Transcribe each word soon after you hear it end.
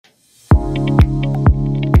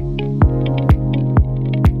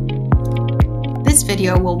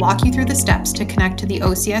video will walk you through the steps to connect to the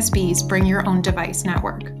OCSB's Bring Your Own Device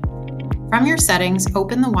network. From your settings,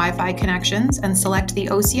 open the Wi-Fi connections and select the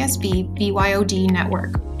OCSB BYOD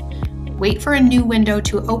network. Wait for a new window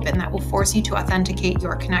to open that will force you to authenticate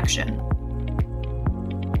your connection.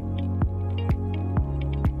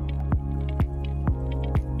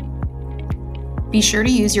 Be sure to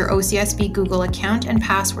use your OCSB Google account and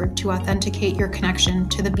password to authenticate your connection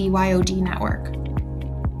to the BYOD network.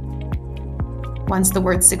 Once the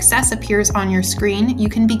word success appears on your screen, you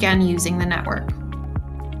can begin using the network.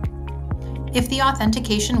 If the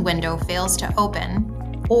authentication window fails to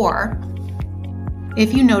open, or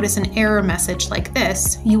if you notice an error message like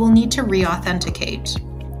this, you will need to re-authenticate.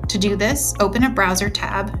 To do this, open a browser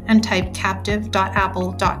tab and type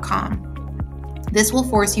captive.apple.com. This will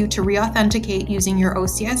force you to re-authenticate using your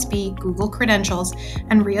OCSB Google credentials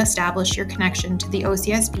and re-establish your connection to the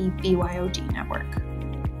OCSB BYOD network.